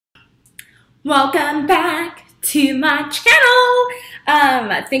Welcome back to my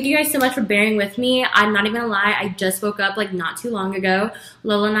channel. Thank you guys so much for bearing with me. I'm not even gonna lie, I just woke up like not too long ago.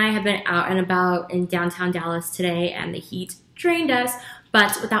 Lola and I have been out and about in downtown Dallas today and the heat drained us.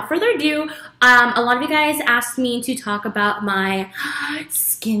 But without further ado, a lot of you guys asked me to talk about my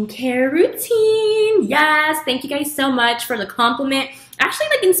skincare routine. Yes, thank you guys so much for the compliment. It actually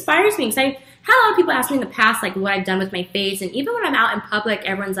like inspires me because I had a lot of people ask me in the past like what I've done with my face, and even when I'm out in public,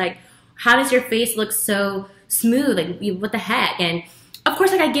 everyone's like, how does your face look so smooth? Like, what the heck? And of course,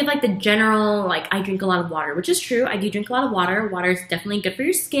 like I give like the general, like I drink a lot of water, which is true. I do drink a lot of water. Water is definitely good for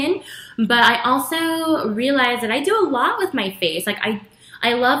your skin. But I also realize that I do a lot with my face. Like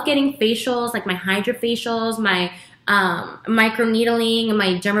I love getting facials, like my hydrofacials, my microneedling,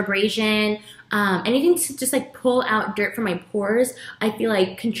 my dermabrasion, anything to just like pull out dirt from my pores, I feel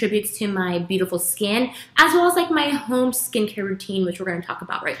like contributes to my beautiful skin, as well as like my home skincare routine, which we're going to talk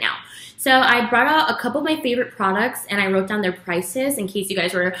about right now. So I brought out a couple of my favorite products and I wrote down their prices in case you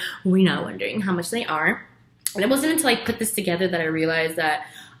guys were, wondering how much they are. And it wasn't until I put this together that I realized that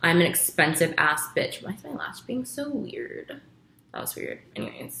I'm an expensive ass bitch. Why is my lash being so weird? That was weird.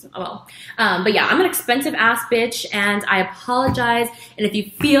 Anyways, oh well. But yeah, I'm an expensive ass bitch and I apologize. And if you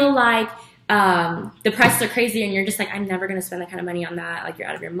feel like the prices are crazy and you're just like, I'm never going to spend that kind of money on that, like you're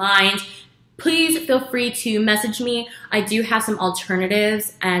out of your mind, please feel free to message me. I do have some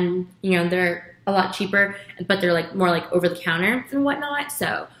alternatives and, you know, they're a lot cheaper, but they're like more like over the counter and whatnot.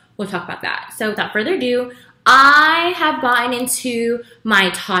 So we'll talk about that. So without further ado, I have gotten into my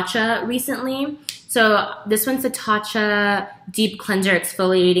Tatcha recently. So this one's the Tatcha Deep Cleanser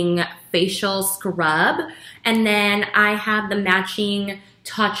Exfoliating Facial Scrub. And then I have the matching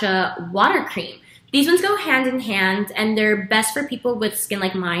Tatcha Water Cream. These ones go hand in hand and they're best for people with skin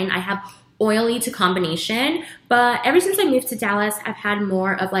like mine. I have oily to combination, but ever since I moved to Dallas, I've had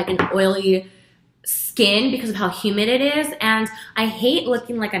more of like an oily skin because of how humid it is, and I hate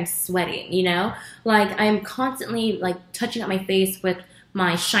looking like I'm sweating, you know? Like I'm constantly like touching up my face with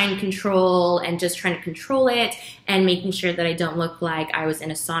my shine control and just trying to control it and making sure that I don't look like I was in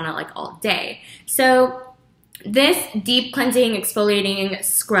a sauna like all day. So this deep cleansing exfoliating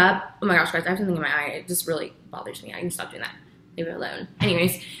scrub, oh my gosh guys, I have something in my eye, it just really bothers me. I can stop doing that. Leave it alone.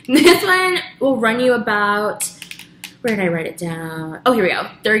 Anyways, this one will run you about, where did I write it down? Oh, here we go,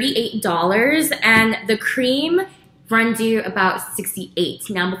 $38, and the cream runs you about $68.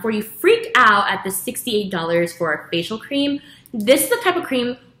 Now, before you freak out at the $68 for a facial cream, this is the type of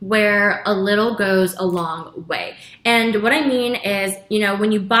cream where a little goes a long way. And what I mean is, you know,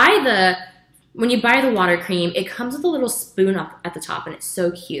 when you buy the water cream, it comes with a little spoon up at the top, and it's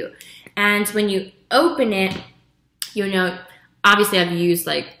so cute. And when you open it, you know, obviously I've used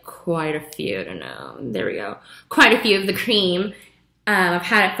like quite a few, I don't know, there we go, quite a few of the cream. I've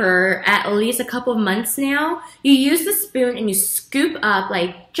had it for at least a couple of months now. You use the spoon and you scoop up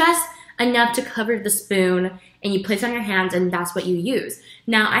like just enough to cover the spoon and you place it on your hands, and that's what you use.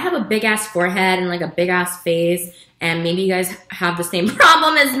 Now, I have a big ass forehead and like a big ass face, and maybe you guys have the same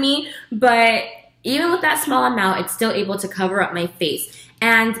problem as me, but even with that small amount, it's still able to cover up my face.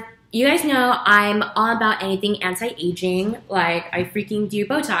 And you guys know I'm all about anything anti-aging. Like, I freaking do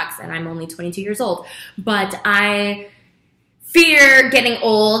Botox, and I'm only 22 years old. But I fear getting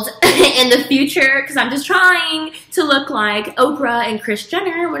old in the future because I'm just trying to look like Oprah and Kris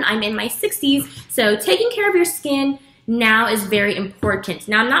Jenner when I'm in my 60s. So taking care of your skin now is very important.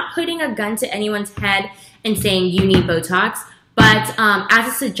 Now, I'm not putting a gun to anyone's head and saying you need Botox, but as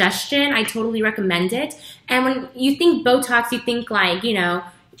a suggestion, I totally recommend it. And when you think Botox, you think like, you know,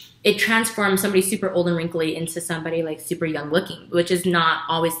 it transforms somebody super old and wrinkly into somebody like super young looking, which is not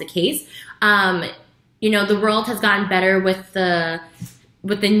always the case. You know, the world has gotten better with the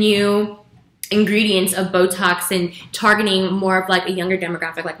new ingredients of Botox and targeting more of like a younger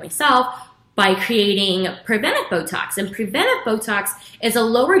demographic like myself by creating preventive Botox. And preventive Botox is a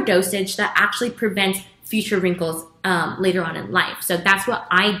lower dosage that actually prevents future wrinkles later on in life. So that's what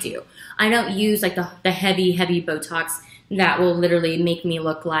I do. I don't use like the heavy Botox that will literally make me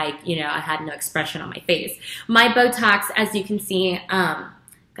look like, you know, I had no expression on my face. My Botox, as you can see, I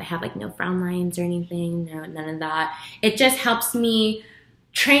have like no frown lines or anything, no, none of that. It just helps me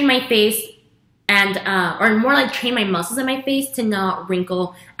train my face and, or more like train my muscles in my face to not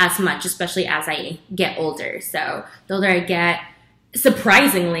wrinkle as much, especially as I get older. So the older I get,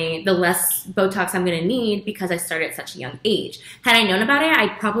 surprisingly, the less Botox I'm gonna need because I started at such a young age. Had I known about it, I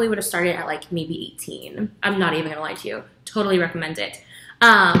probably would have started at like maybe 18. I'm not even gonna lie to you. Totally recommend it.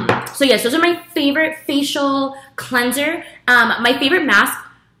 So yes, those are my favorite facial cleanser. My favorite mask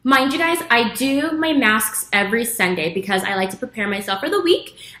Mind you guys, I do my masks every Sunday because I like to prepare myself for the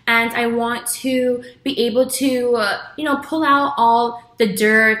week, and I want to be able to, you know, pull out all the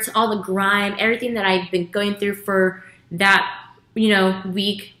dirt, all the grime, everything that I've been going through for that, you know,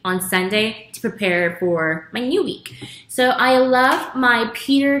 week on Sunday to prepare for my new week. So I love my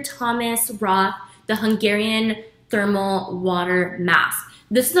Peter Thomas Roth, the Hungarian thermal water mask.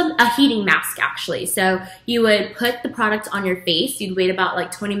 This is a heating mask, actually. So you would put the product on your face. You'd wait about like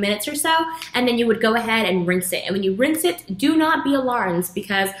 20 minutes or so, and then you would go ahead and rinse it. And when you rinse it, do not be alarmed,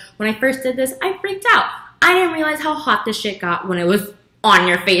 because when I first did this, I freaked out. I didn't realize how hot this shit got when it was on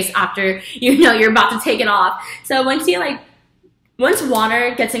your face after, you know, you're about to take it off. So once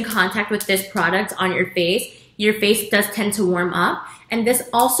water gets in contact with this product on your face does tend to warm up. And this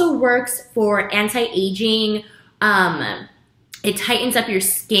also works for anti-aging. It tightens up your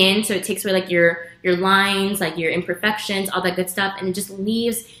skin, so it takes away like your lines, like your imperfections, all that good stuff, and it just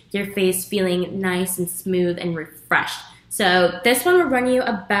leaves your face feeling nice and smooth and refreshed. So this one will run you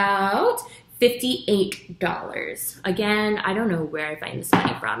about $58. Again, I don't know where I find this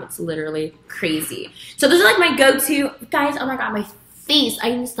money from. It's literally crazy. So those are like my go-to. Guys, oh my god, my face.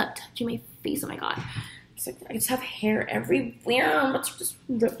 I need to stop touching my face. Oh my god. I just have hair everywhere. I'm about to just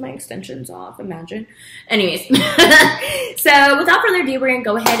rip my extensions off, imagine. Anyways, so without further ado, we're going to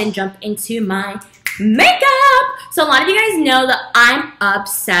go ahead and jump into my makeup. So a lot of you guys know that I'm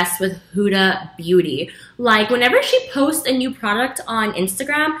obsessed with Huda Beauty. Like, whenever she posts a new product on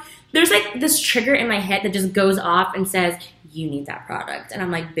Instagram, there's like this trigger in my head that just goes off and says, you need that product. And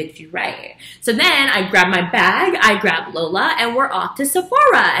I'm like, bitch, you're right. So then I grab my bag, I grab Lola, and we're off to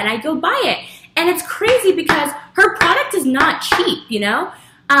Sephora, and I go buy it. And it's crazy because her product is not cheap, you know?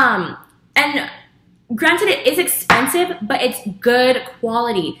 And granted, it is expensive, but it's good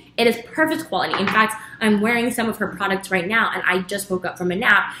quality. It is perfect quality. In fact, I'm wearing some of her products right now, and I just woke up from a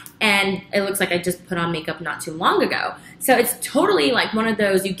nap, and it looks like I just put on makeup not too long ago. So it's totally like one of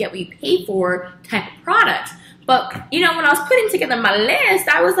those you get what you pay for type of product. But, you know, when I was putting together my list,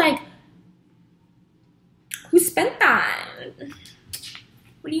 I was like, who spent that?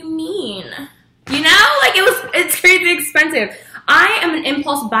 What do you mean? You know, like it's crazy expensive. I am an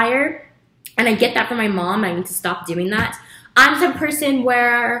impulse buyer, and I get that from my mom. I need to stop doing that. I'm the person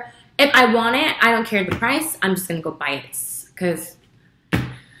where if I want it, I don't care the price. I'm just gonna go buy it because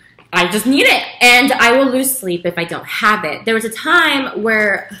I just need it, and I will lose sleep if I don't have it. There was a time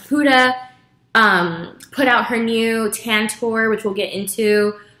where Huda put out her new Tantour, which we'll get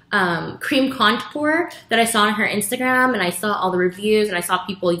into. Cream contour that I saw on her Instagram, and I saw all the reviews, and I saw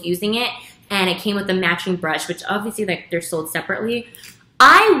people using it, and it came with a matching brush, which obviously like they're sold separately.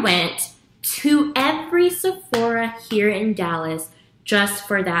 I went to every Sephora here in Dallas just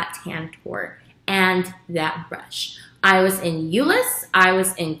for that Tantour and that brush. I was in Euless, I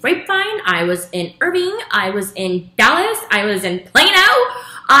was in Grapevine, I was in Irving, I was in Dallas, I was in Plano.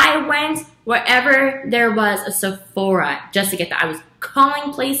 I went wherever there was a Sephora just to get that. I was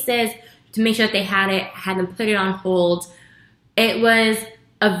calling places to make sure that they had it, had them put it on hold. It was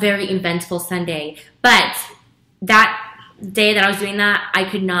a very eventful Sunday. But that day that I was doing that, I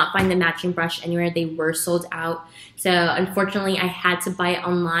could not find the matching brush anywhere. They were sold out. So unfortunately, I had to buy it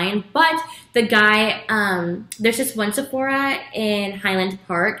online. But the guy, there's this one Sephora in Highland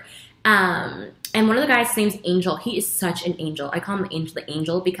Park. And one of the guys' name's Angel. He is such an angel. I call him Angel the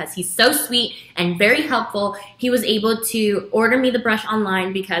Angel because he's so sweet and very helpful. He was able to order me the brush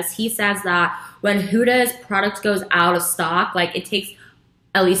online because he says that when Huda's product goes out of stock, like it takes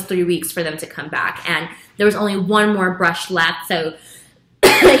at least 3 weeks for them to come back. And there was only one more brush left. So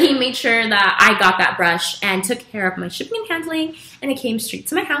he made sure that I got that brush and took care of my shipping and handling. And it came straight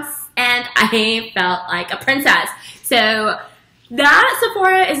to my house. And I felt like a princess. So that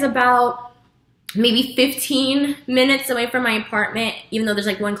Sephora is about maybe 15 minutes away from my apartment, even though there's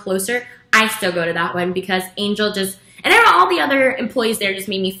like one closer. I still go to that one because Angel just, and all the other employees there just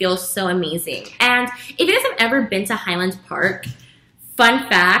made me feel so amazing. And if you guys have ever been to Highland Park, fun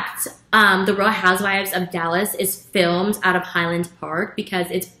fact, the Real Housewives of Dallas is filmed out of Highland Park because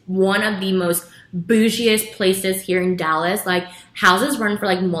it's one of the most bougiest places here in Dallas. Like, houses run for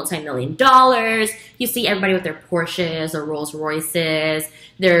like multi-million dollars. You see everybody with their Porsches or Rolls Royces,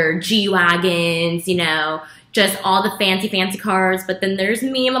 their G-Wagons, you know, just all the fancy cars. But then there's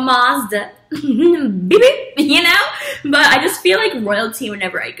me and my Mazda, beep, beep, you know? But I just feel like royalty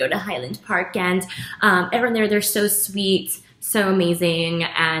whenever I go to Highland Park. And everyone there, they're so sweet, so amazing.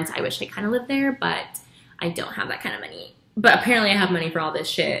 And I wish I kind of lived there, but I don't have that kind of money. but apparently I have money for all this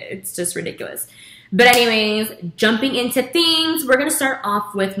shit. It's just ridiculous. But anyways, jumping into things, we're going to start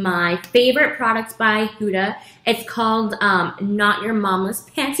off with my favorite product by Huda. It's called Not Your Mama's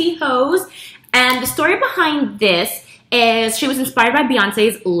Pantyhose. And the story behind this is she was inspired by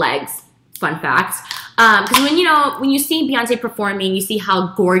Beyonce's legs. Fun fact. Because when you see Beyonce performing, you see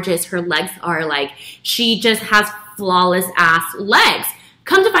how gorgeous her legs are. Like, she just has flawless ass legs.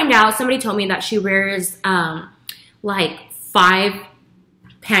 Come to find out, somebody told me that she wears like 5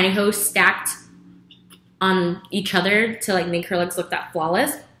 pantyhose stacked on each other to like make her legs look that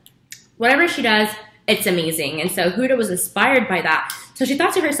flawless. Whatever she does, it's amazing. And so Huda was inspired by that. So she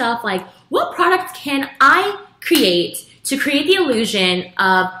thought to herself, like, what product can I create to create the illusion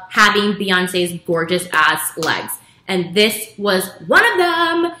of having Beyonce's gorgeous ass legs? And this was one of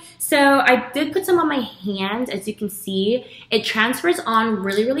them. So I did put some on my hand. As you can see, it transfers on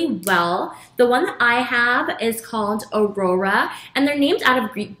really, really well. The one that I have is called Aurora, and they're named out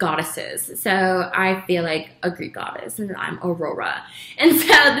of Greek goddesses. So I feel like a Greek goddess, and I'm Aurora. And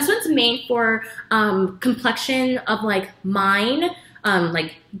so this one's made for complexion of like mine,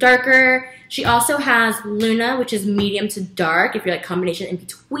 like darker. She also has Luna, which is medium to dark, if you're like combination in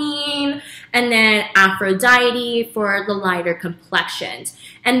between, and then Aphrodite for the lighter complexions.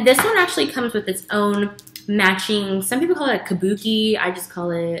 And this one actually comes with its own matching, some people call it a kabuki, I just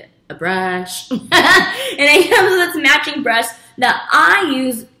call it a brush. And it comes with its matching brush that I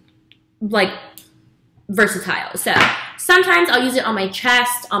use like versatile. So sometimes I'll use it on my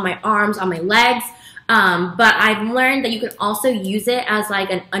chest, on my arms, on my legs. But I've learned that you can also use it as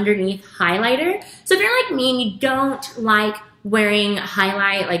like an underneath highlighter. So if you're like me and you don't like wearing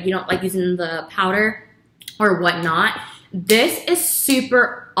highlight, like you don't like using the powder or whatnot, this is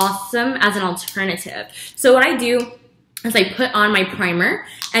super awesome as an alternative. So what I do is I put on my primer,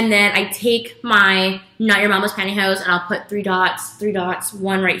 and then I take my Not Your Mama's Pantyhose, and I'll put 3 dots,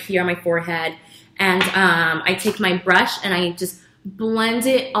 one right here on my forehead. And I take my brush and I just blend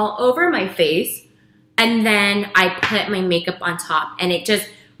it all over my face. And then I put my makeup on top, and it just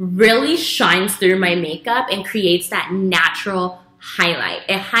really shines through my makeup and creates that natural highlight.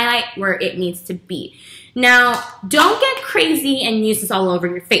 A highlight where it needs to be. Now, don't get crazy and use this all over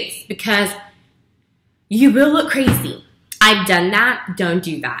your face, because you will look crazy. I've done that. Don't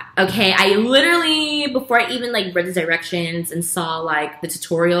do that. Okay, I literally, before I even like read the directions and saw like the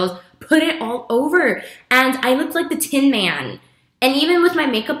tutorials, put it all over, and I looked like the Tin Man. And even with my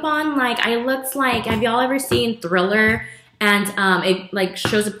makeup on, like, I looked like, have y'all ever seen Thriller? And it, like,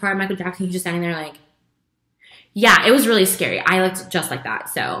 shows a part of Michael Jackson, he's just standing there like, yeah, it was really scary. I looked just like that,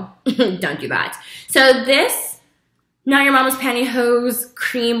 so don't do that. So this Not Your Mama's Pantyhose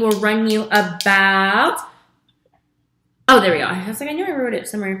cream will run you about, oh, there we go. I was like, I knew I wrote it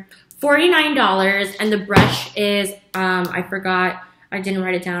somewhere. $49, and the brush is, I forgot, I didn't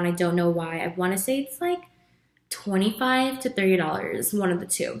write it down, I don't know why. I want to say it's like $25 to $30, one of the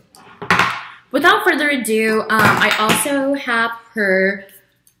two. Without further ado, I also have her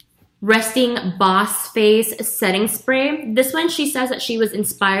Resting Boss Face Setting Spray. This one, she says that she was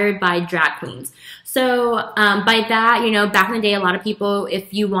inspired by drag queens. So by that, you know, back in the day, a lot of people,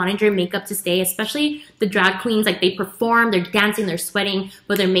 if you wanted your makeup to stay, especially the drag queens, like they perform, they're dancing, they're sweating,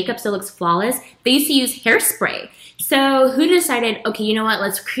 but their makeup still looks flawless, they used to use hairspray. So Huda decided, okay, you know what,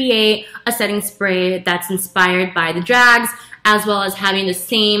 let's create a setting spray that's inspired by the drags, as well as having the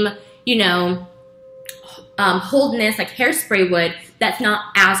same, you know, holdness like hairspray would, that's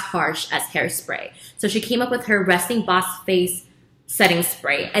not as harsh as hairspray. So she came up with her Resting Boss Face Setting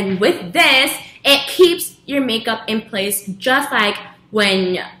Spray. And with this, it keeps your makeup in place just like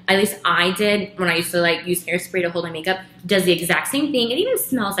when, at least I did, when I used to like use hairspray to hold my makeup. Does the exact same thing. It even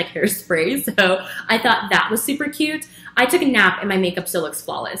smells like hairspray, so I thought that was super cute. I took a nap and my makeup still looks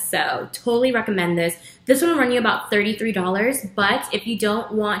flawless, so totally recommend this. This one will run you about $33, but if you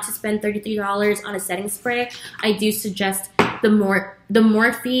don't want to spend $33 on a setting spray, I do suggest the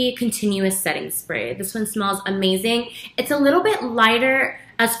Morphe Continuous Setting Spray. This one smells amazing. It's a little bit lighter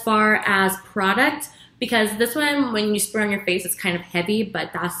as far as product, because this one, when you spray on your face, it's kind of heavy,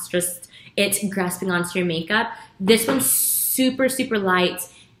 but that's just it grasping onto your makeup. This one's super, super light.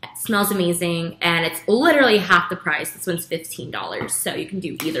 It smells amazing, and it's literally half the price. This one's $15, so you can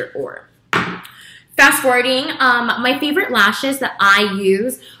do either or. Fast forwarding, my favorite lashes that I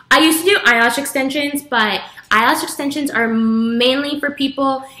use to do eyelash extensions, but eyelash extensions are mainly for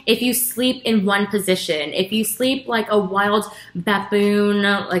people if you sleep in one position. If you sleep like a wild baboon,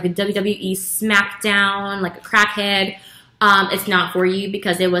 like a WWE SmackDown, like a crackhead, it's not for you,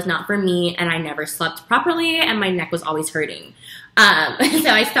 because it was not for me, and I never slept properly, and my neck was always hurting. So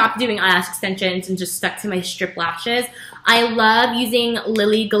I stopped doing eyelash extensions and just stuck to my strip lashes. I love using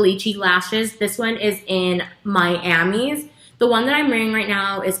Lilly lashes. This one is in Miami's. The one that I'm wearing right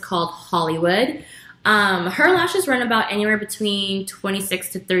now is called Hollywood. Her lashes run about anywhere between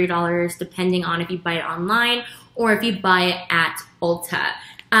 $26 to $30, depending on if you buy it online or if you buy it at Ulta.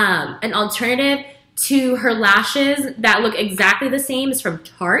 An alternative to her lashes that look exactly the same is from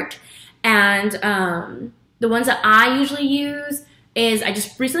Tarte. And the ones that I usually use is, I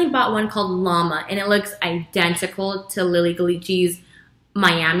just recently bought one called Llama, and it looks identical to Lilly Galici's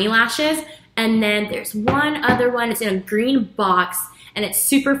Miami lashes. And then there's one other one, it's in a green box, and it's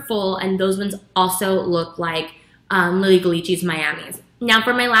super full, and those ones also look like Lilly Galici's Miami's. Now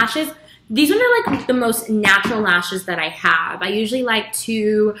for my lashes, these ones are like the most natural lashes that I have. I usually like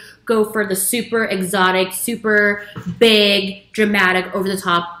to go for the super exotic, super big, dramatic,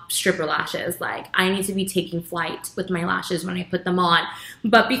 over-the-top stripper lashes. Like, I need to be taking flight with my lashes when I put them on.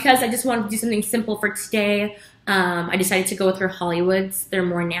 But because I just wanted to do something simple for today, I decided to go with her Hollywoods. They're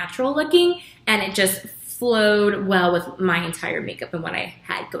more natural looking, and it just flowed well with my entire makeup and what I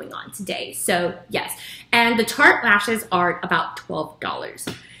had going on today. So, yes. And the Tarte lashes are about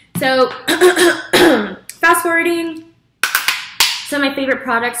 $12. So, fast forwarding, some of my favorite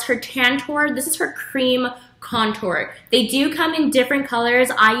products, her Tantour. This is her cream contour. They do come in different colors.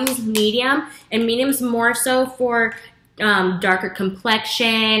 I use medium, and medium's more so for darker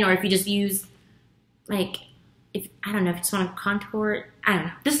complexion, or if you just use, like, I don't know, if you just want to contour, I don't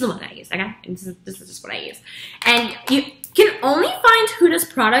know. This is the one I use, okay? This is just what I use. And you can only find Huda's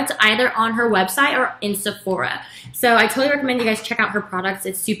products either on her website or in Sephora. So I totally recommend you guys check out her products.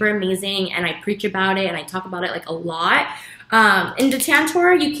 It's super amazing, and I preach about it, and I talk about it like a lot. In the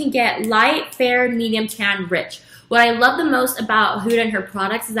Tantour, you can get light, fair, medium, tan, rich. What I love the most about Huda and her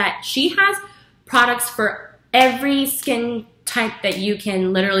products is that she has products for every skin type that you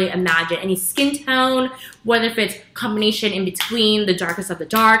can literally imagine. Any skin tone, whether if it's combination in between the darkest of the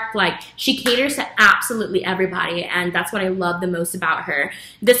dark, like she caters to absolutely everybody, and that's what I love the most about her.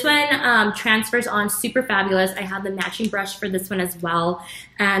 This one transfers on super fabulous. I have the matching brush for this one as well,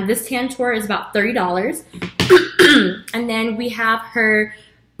 and this Tantour is about $30. And then we have her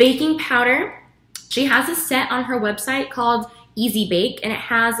baking powder. She has a set on her website called Easy Bake, and it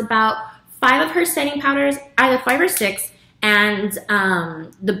has about 5 of her setting powders, either 5 or 6, and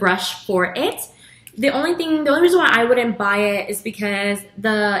the brush for it. The only reason why I wouldn't buy it is because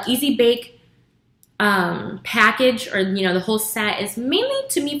the Easy Bake package, or you know, the whole set is mainly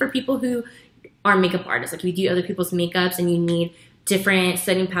to me for people who are makeup artists. Like, you do other people's makeups and you need different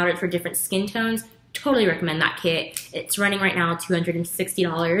setting powders for different skin tones. Totally recommend that kit. It's running right now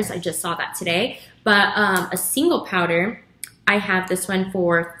 $260. I just saw that today. But a single powder, I have this one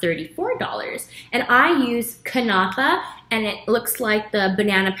for $34. And I use Kanatha, and it looks like the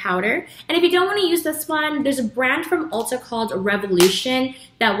banana powder. And if you don't want to use this one, there's a brand from Ulta called Revolution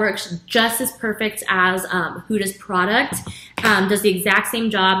that works just as perfect as Huda's product. Does the exact same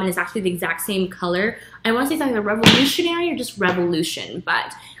job and is actually the exact same color. I want to say it's either Revolutionary or just Revolution,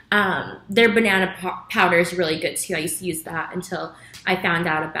 but their banana powder is really good too. I used to use that until I found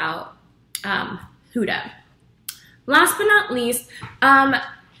out about Huda. Last but not least,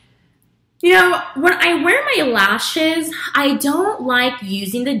 you know, when I wear my lashes, I don't like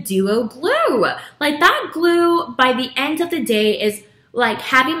using the duo glue. Like, that glue, by the end of the day, is like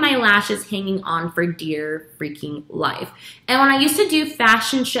having my lashes hanging on for dear freaking life. And when I used to do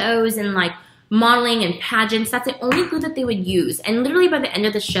fashion shows and like modeling and pageants, that's the only glue that they would use. And literally by the end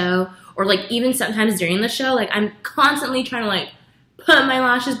of the show, or like even sometimes during the show, like I'm constantly trying to like put my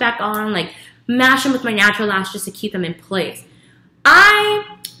lashes back on, like mash them with my natural lash just to keep them in place.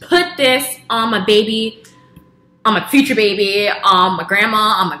 I put this on my baby, on my future baby, on my grandma,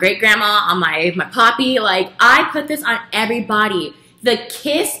 on my great grandma, on my poppy. Like, I put this on everybody. The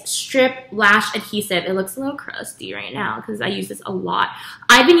Kiss Strip Lash Adhesive. It looks a little crusty right now because I use this a lot.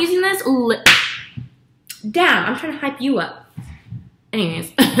 I've been using this. Damn, I'm trying to hype you up.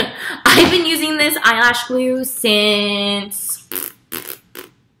 Anyways, I've been using this eyelash glue since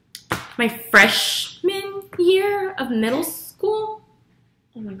my freshman year of middle school.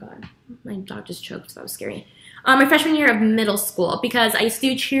 Oh my god, my dog just choked, so that was scary. My freshman year of middle school, because I used to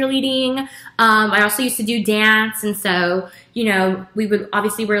do cheerleading. I also used to do dance, and so, you know, we would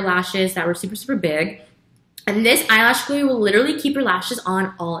obviously wear lashes that were super, super big. And this eyelash glue will literally keep your lashes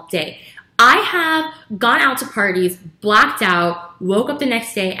on all day. I have gone out to parties, blacked out, woke up the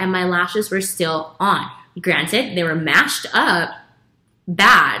next day, and my lashes were still on. Granted, they were mashed up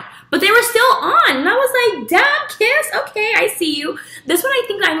bad, but they were still on. And I was like, damn, Kiss, okay, I see you. This one, I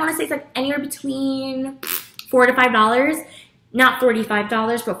think I want to say it's like anywhere between $4 to $5. not $45,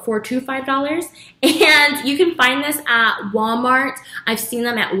 but $4 to $5. And you can find this at Walmart. I've seen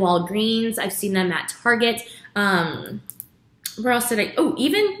them at Walgreens. I've seen them at Target. Where else did I? Oh,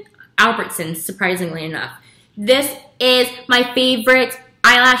 even Albertsons, surprisingly enough. This is my favorite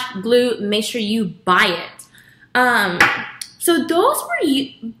eyelash glue. Make sure you buy it. So those were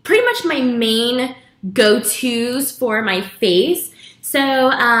pretty much my main go-tos for my face. So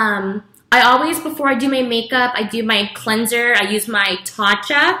I always, before I do my makeup, I do my cleanser. I use my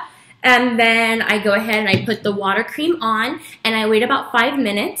Tatcha, and then I go ahead and I put the water cream on, and I wait about 5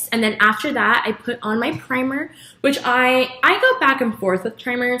 minutes, and then after that, I put on my primer, which I go back and forth with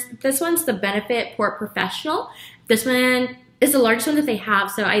primers. This one's the Benefit Pore Professional. This one is the largest one that they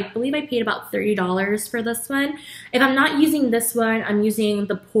have, so I believe I paid about $30 for this one. If I'm not using this one, I'm using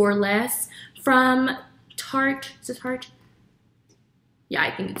the Poreless from Tarte. Is it Tarte? Yeah,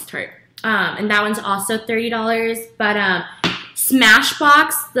 I think it's Tarte. And that one's also $30. But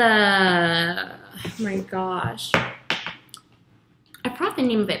Smashbox, oh my gosh, I forgot the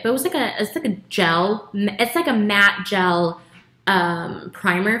name of it, but it's like a gel. It's like a matte gel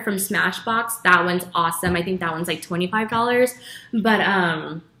primer from Smashbox. That one's awesome. I think that one's like $25. But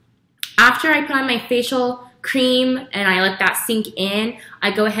after I put on my facial cream and I let that sink in, I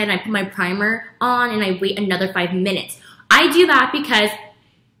go ahead and I put my primer on and I wait another 5 minutes. I do that because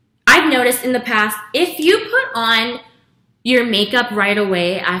I've noticed in the past, if you put on your makeup right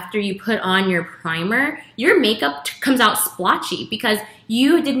away after you put on your primer, your makeup comes out splotchy because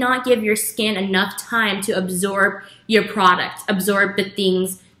you did not give your skin enough time to absorb your product, absorb the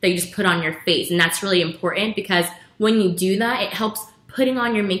things that you just put on your face. And that's really important because when you do that, it helps putting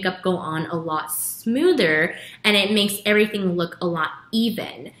on your makeup go on a lot smoother and it makes everything look a lot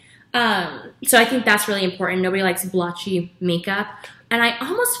even. So I think that's really important. Nobody likes blotchy makeup. And I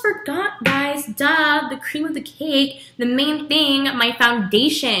almost forgot, guys, duh, the cream of the cake, the main thing, my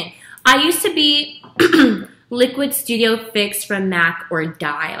foundation. I used to be Liquid Studio Fix from MAC or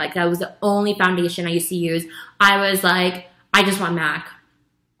Die. Like, that was the only foundation I used to use. I was like, I just want MAC,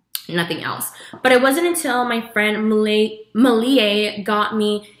 nothing else. But it wasn't until my friend Malie got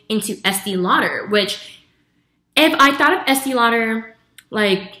me into Estee Lauder, which if I thought of Estee Lauder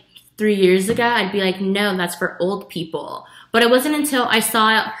like 3 years ago, I'd be like, no, that's for old people. But it wasn't until I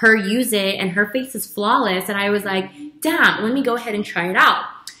saw her use it and her face is flawless and I was like, damn, let me go ahead and try it out.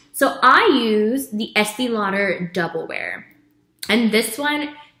 So I use the Estee Lauder Double Wear. And this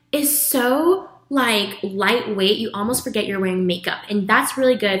one is so like lightweight, you almost forget you're wearing makeup. And that's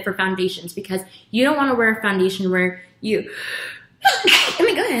really good for foundations because you don't want to wear a foundation where you, oh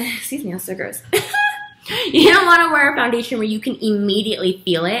my god, excuse me, that's so gross. You don't want to wear a foundation where you can immediately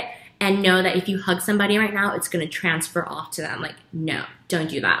feel it and know that if you hug somebody right now, it's going to transfer off to them. Like, no, don't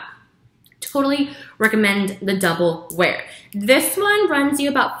do that. Totally recommend the Double Wear. This one runs you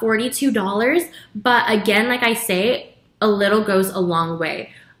about $42, but again, like I say, a little goes a long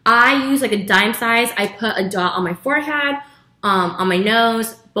way. I use like a dime size. I put a dot on my forehead, on my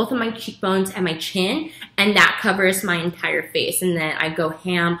nose, both of my cheekbones and my chin, and that covers my entire face. And then I go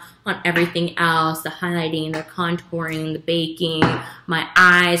ham on everything else, the highlighting, the contouring, the baking, my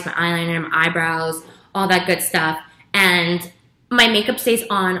eyes, my eyeliner, my eyebrows, all that good stuff. And my makeup stays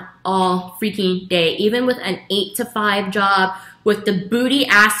on all freaking day, even with an 8 to 5 job, with the booty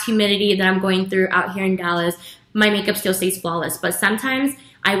ass humidity that I'm going through out here in Dallas, my makeup still stays flawless. But sometimes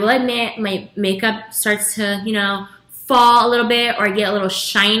I will admit my makeup starts to, you know, fall a little bit or I get a little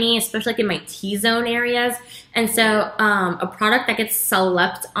shiny, especially like in my T-zone areas. And so a product that gets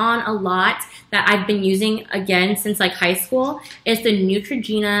slept on a lot that I've been using again since like high school is the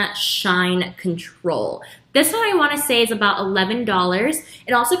Neutrogena Shine Control. This one I want to say is about $11.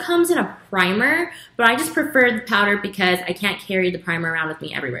 It also comes in a primer, but I just prefer the powder because I can't carry the primer around with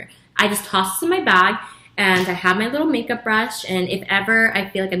me everywhere. I just toss this in my bag and I have my little makeup brush, and if ever I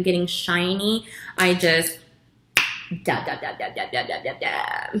feel like I'm getting shiny, I just dab, dab, dab, dab, dab, dab, dab, dab,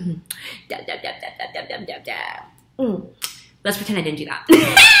 dab. Dab, dab, dab, dab, dab, dab, dab, dab. Let's pretend I didn't do that. I didn't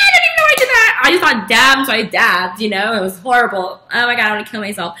even know I did that. I just thought dab, so I dabbed, you know? It was horrible. Oh my god, I want to kill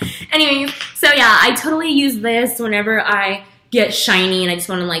myself. Anyways, so yeah, I totally use this whenever I get shiny and I just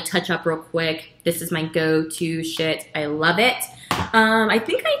want to like touch up real quick. This is my go-to shit. I love it. I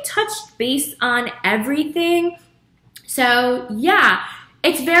think I touched base on everything. So yeah,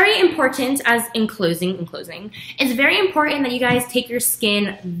 it's very important, as in closing, it's very important that you guys take your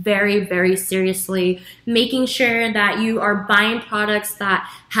skin very, very seriously, making sure that you are buying products that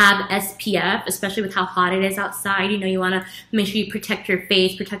have SPF, especially with how hot it is outside. You know, you want to make sure you protect your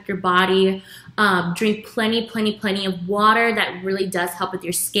face, protect your body, drink plenty of water. That really does help with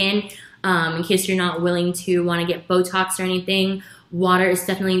your skin. in case you're not willing to want to get Botox or anything. Water is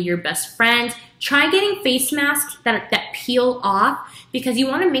definitely your best friend. Try getting face masks that peel off, because you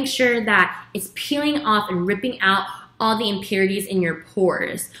want to make sure that it's peeling off and ripping out all the impurities in your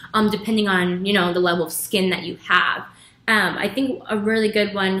pores, depending on, you know, the level of skin that you have. I think a really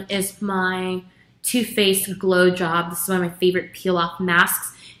good one is my Too Faced Glow Job. This is one of my favorite peel-off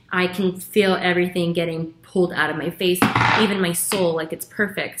masks. I can feel everything getting pulled out of my face, even my soul. Like, it's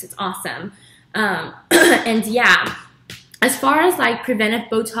perfect. It's awesome. And yeah, as far as like preventive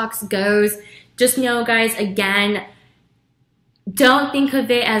Botox goes, just know, guys, again, don't think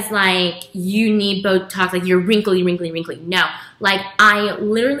of it as like you need Botox, like you're wrinkly. No, like I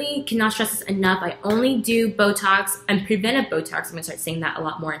literally cannot stress this enough. I only do Botox and preventive Botox. I'm gonna start saying that a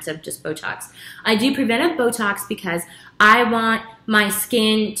lot more instead of just Botox. I do preventive Botox because I want my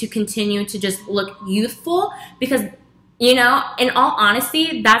skin to continue to just look youthful, because, you know, in all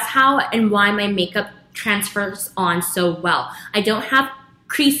honesty, that's how and why my makeup transfers on so well. I don't have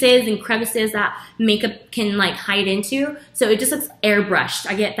creases and crevices that makeup can like hide into, so it just looks airbrushed.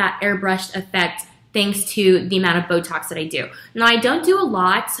 I get that airbrushed effect thanks to the amount of Botox that I do. Now, I don't do a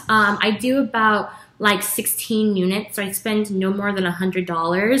lot. I do about like 16 units, so I spend no more than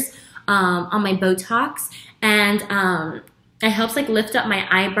 $100 on my Botox, and it helps like lift up my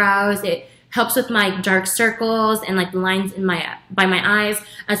eyebrows. It helps with my dark circles and like the lines in by my eyes,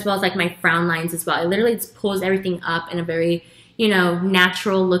 as well as like my frown lines as well. It literally just pulls everything up in a very, you know,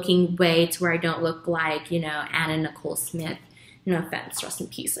 natural looking way to where I don't look like, you know, Anna Nicole Smith. No offense, rest in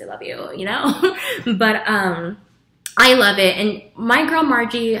peace, I love you, you know? But I love it. And my girl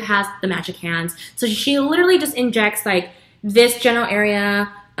Margie has the magic hands. So she literally just injects like this general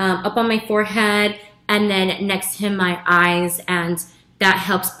area up on my forehead and then next to my eyes, and that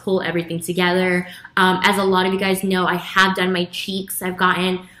helps pull everything together. As a lot of you guys know, I have done my cheeks. I've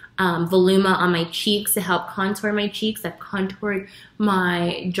gotten Voluma on my cheeks to help contour my cheeks. I've contoured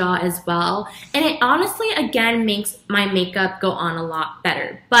my jaw as well. And it honestly, again, makes my makeup go on a lot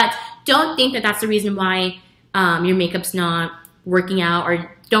better. But don't think that that's the reason why your makeup's not working out,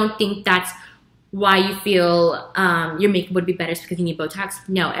 or don't think that's why you feel your makeup would be better because you need Botox.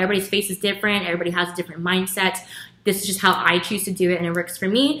 No, everybody's face is different. Everybody has a different mindset. This is just how I choose to do it, and it works for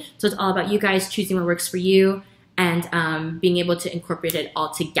me. So it's all about you guys choosing what works for you and being able to incorporate it all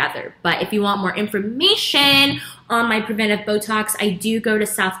together. But if you want more information on my preventive Botox, I do go to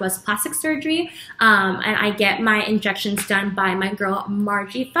Southwest Plastic Surgery, and I get my injections done by my girl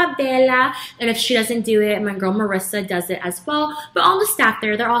Margie Favela, and if she doesn't do it, my girl Marissa does it as well. But all the staff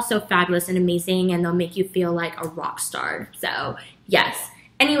there, they're all so fabulous and amazing, and they'll make you feel like a rock star. So yes.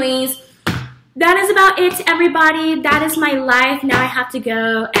 Anyways, that is about it, everybody. That is my life. Now I have to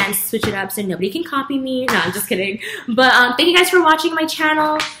go and switch it up so nobody can copy me. No, I'm just kidding. But thank you guys for watching my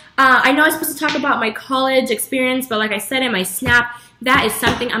channel. I know I was supposed to talk about my college experience, but like I said in my snap, that is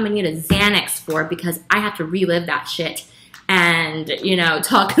something I'm going to need a Xanax for, because I have to relive that shit and, you know,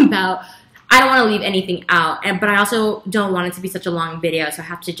 talk about, I don't want to leave anything out, but I also don't want it to be such a long video, so I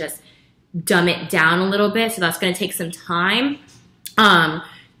have to just dumb it down a little bit, so that's going to take some time.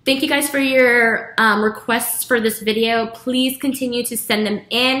 Thank you guys for your requests for this video. Please continue to send them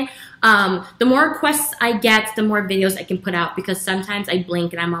in. The more requests I get, the more videos I can put out, because sometimes I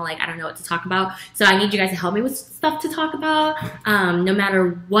blink and I'm all like, I don't know what to talk about. So I need you guys to help me with stuff to talk about. No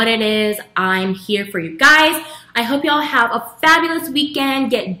matter what it is, I'm here for you guys. I hope y'all have a fabulous weekend.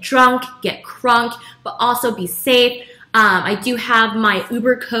 Get drunk, get crunk, but also be safe. I do have my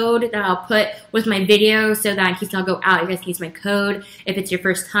Uber code that I'll put with my video, so that in case y'all go out, you guys can use my code. If it's your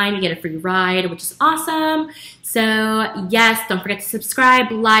first time, you get a free ride, which is awesome. So yes, don't forget to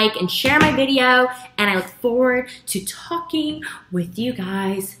subscribe, like, and share my video, and I look forward to talking with you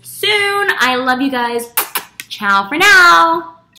guys soon. I love you guys. Ciao for now.